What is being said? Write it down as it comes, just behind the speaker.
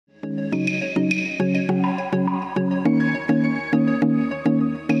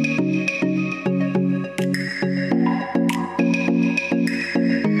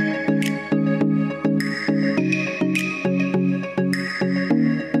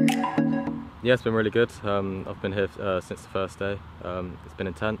Yeah, it's been really good. I've been here since the first day. It's been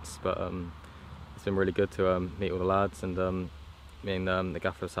intense, but it's been really good to meet all the lads, and me and the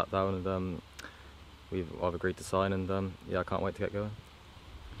gaffer have sat down, and I've agreed to sign, and yeah, I can't wait to get going.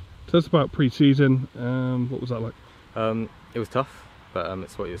 Tell us about pre-season. What was that like? It was tough, but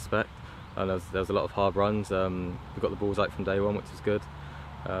it's what you expect. There was a lot of hard runs. We got the balls out from day one, which was good.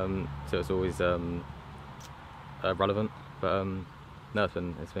 So it's always relevant, but no,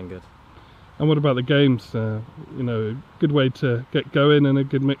 it's been good. And what about the games? You know, a good way to get going and a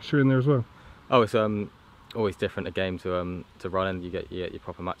good mixture in there as well. Oh, it's always different a game to run in. You get your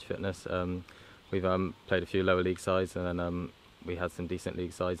proper match fitness. We've played a few lower league sides, and then we had some decent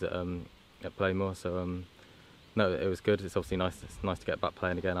league sides at Playmore. So no, it was good. It's obviously nice. It's nice to get back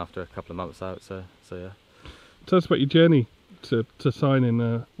playing again after a couple of months out. So yeah. Tell us about your journey to signing.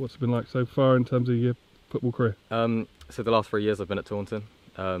 What's it been like so far in terms of your football career? So the last 3 years I've been at Taunton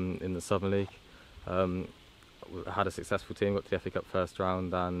in the Southern League. I had a successful team, got to the FA Cup first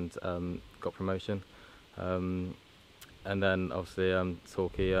round, and got promotion. And then obviously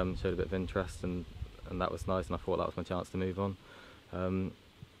Torquay showed a bit of interest, and that was nice, and I thought that was my chance to move on.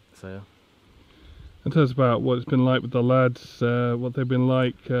 So yeah. And tell us about what it's been like with the lads, what they've been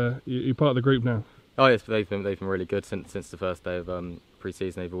like. You're part of the group now. Oh yes, they've been really good since the first day of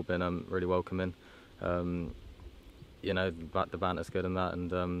pre-season. They've all been really welcoming. You know, the banter's good and that,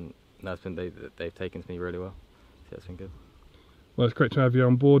 and no, they've taken to me really well. So it's been good. Well, it's great to have you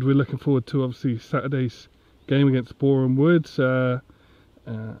on board. We're looking forward to obviously Saturday's game against Boreham Woods. The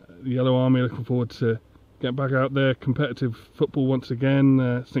Yellow Army looking forward to getting back out there, competitive football once again.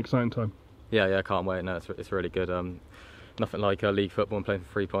 It's an exciting time. Yeah, I can't wait. No, it's really good. Nothing like league football and playing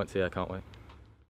for 3 points. Yeah, I can't wait.